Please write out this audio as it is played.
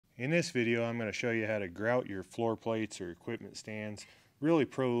In this video, I'm going to show you how to grout your floor plates or equipment stands. Really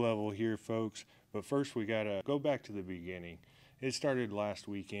pro level here, folks. But first we got to go back to the beginning. It started last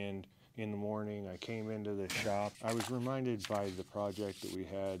weekend in the morning. I came into the shop. I was reminded by the project that we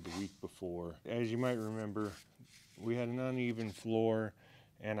had the week before. As you might remember, we had an uneven floor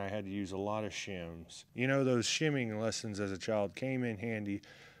and I had to use a lot of shims. You know, those shimming lessons as a child came in handy,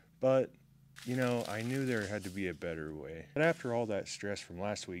 but you know, I knew there had to be a better way. But after all that stress from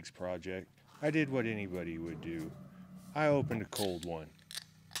last week's project, I did what anybody would do. I opened a cold one.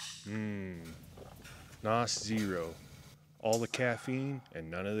 NOS zero. All the caffeine and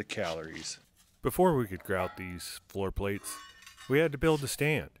none of the calories. Before we could grout these floor plates, we had to build the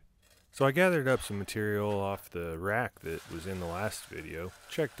stand. So I gathered up some material off the rack that was in the last video.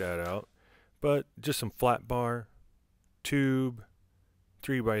 Check that out. But just some flat bar, tube,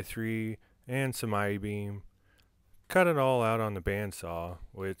 3x3, and some I-beam. Cut it all out on the bandsaw,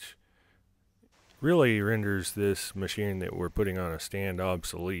 which really renders this machine that we're putting on a stand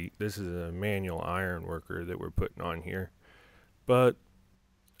obsolete. This is a manual ironworker that we're putting on here. But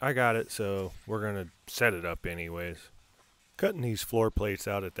I got it, so we're going to set it up anyways. Cutting these floor plates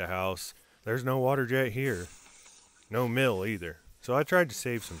out at the house, there's no water jet here. No mill either. So I tried to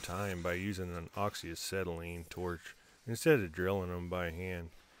save some time by using an oxyacetylene torch instead of drilling them by hand.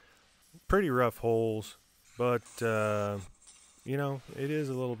 Pretty rough holes, but you know, it is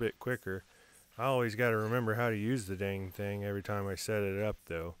a little bit quicker. I always got to remember how to use the dang thing every time I set it up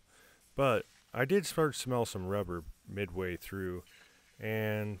though. But I did start to smell some rubber midway through,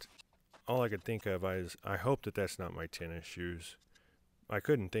 and all I could think of is, I hope that that's not my tennis shoes. I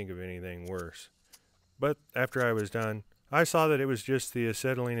couldn't think of anything worse. But after I was done, I saw that it was just the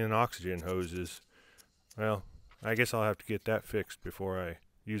acetylene and oxygen hoses. Well, I guess I'll have to get that fixed before I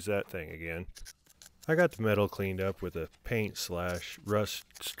use that thing again. I got the metal cleaned up with a paint/rust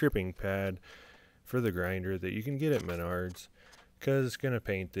stripping pad for the grinder that you can get at Menards, because it's going to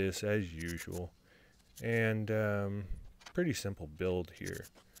paint this as usual. And pretty simple build here.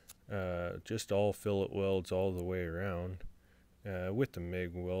 Just all fillet welds all the way around with the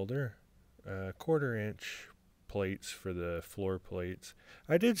MIG welder. 1/4 inch plates for the floor plates.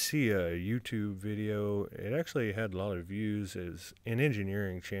 I did see a YouTube video. It actually had a lot of views. It's an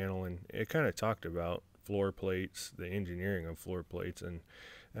engineering channel, and it kind of talked about floor plates, the engineering of floor plates, and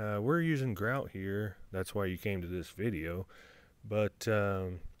we're using grout here. That's why you came to this video. But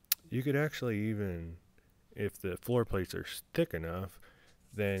you could actually, even if the floor plates are thick enough,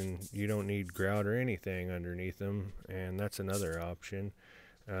 then you don't need grout or anything underneath them, and that's another option.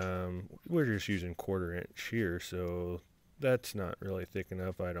 We're just using 1/4 inch here, so that's not really thick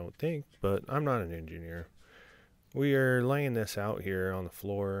enough, I don't think, but I'm not an engineer. We are laying this out here on the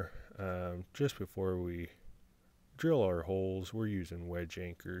floor. Just before we drill our holes, we're using wedge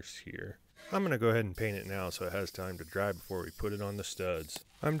anchors here. I'm going to go ahead and paint it now so it has time to dry before we put it on the studs.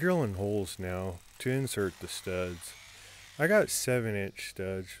 I'm drilling holes now to insert the studs. I got 7-inch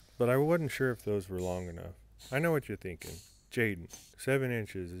studs, but I wasn't sure if those were long enough. I know what you're thinking. Jaden, 7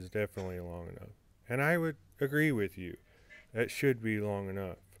 inches is definitely long enough. And I would agree with you. That should be long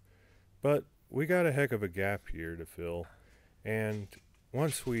enough. But we got a heck of a gap here to fill. And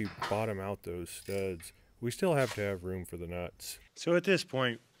once we bottom out those studs, we still have to have room for the nuts. So at this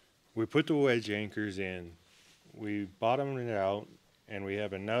point, we put the wedge anchors in. We bottomed it out, and we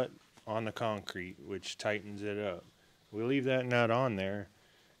have a nut on the concrete, which tightens it up. We leave that nut on there,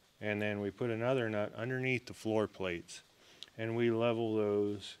 and then we put another nut underneath the floor plates. And we level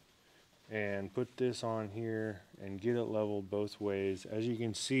those and put this on here and get it leveled both ways. As you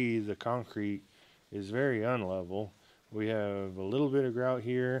can see, the concrete is very unlevel. We have a little bit of grout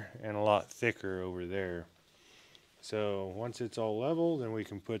here and a lot thicker over there. So once it's all level, then we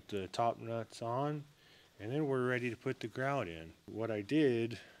can put the top nuts on, and then we're ready to put the grout in. What I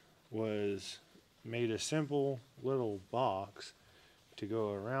did was made a simple little box to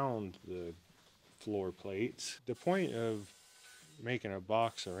go around the floor plates. The point of making a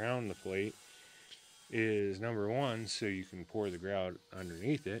box around the plate is, number one, so you can pour the grout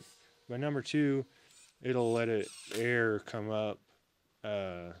underneath it, but number two, it'll let air come up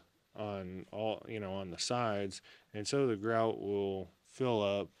on the sides, and so the grout will fill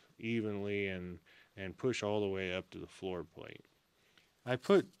up evenly and push all the way up to the floor plate. I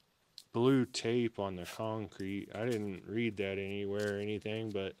put blue tape on the concrete. I didn't read that anywhere or anything,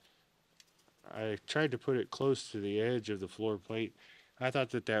 but I tried to put it close to the edge of the floor plate. I thought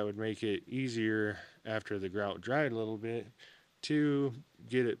that that would make it easier after the grout dried a little bit to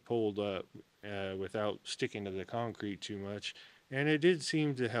get it pulled up without sticking to the concrete too much, and it did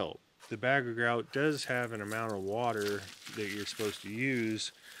seem to help. The bag of grout does have an amount of water that you're supposed to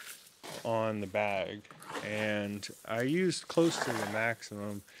use on the bag, and I used close to the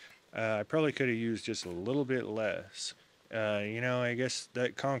maximum. I probably could have used just a little bit less. I guess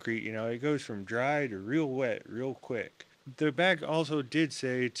that concrete, it goes from dry to real wet real quick. The bag also did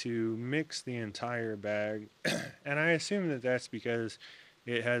say to mix the entire bag, and I assume that that's because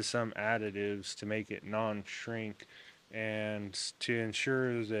it has some additives to make it non-shrink and to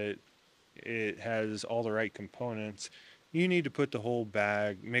ensure that it has all the right components. You need to put the whole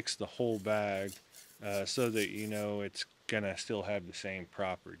bag, mix the whole bag, so that it's gonna still have the same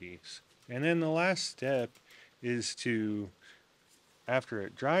properties. And then the last step is to, after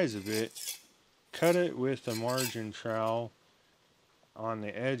it dries a bit, cut it with a margin trowel on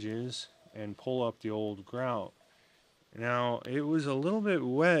the edges and pull up the old grout. Now, it was a little bit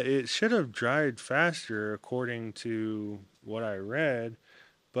wet. It should have dried faster according to what I read,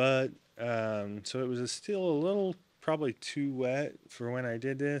 but so it was still a little probably too wet for when I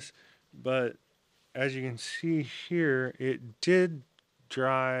did this, but as you can see here, it did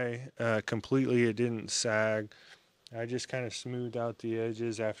dry completely. It didn't sag. I just kind of smoothed out the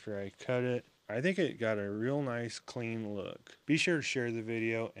edges after I cut it. I think it got a real nice clean look. Be sure to share the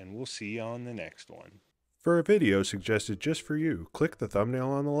video, and we'll see you on the next one. For a video suggested just for you, click the thumbnail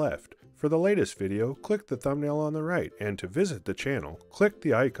on the left. For the latest video, click the thumbnail on the right, and to visit the channel, click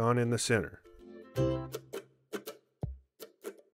the icon in the center.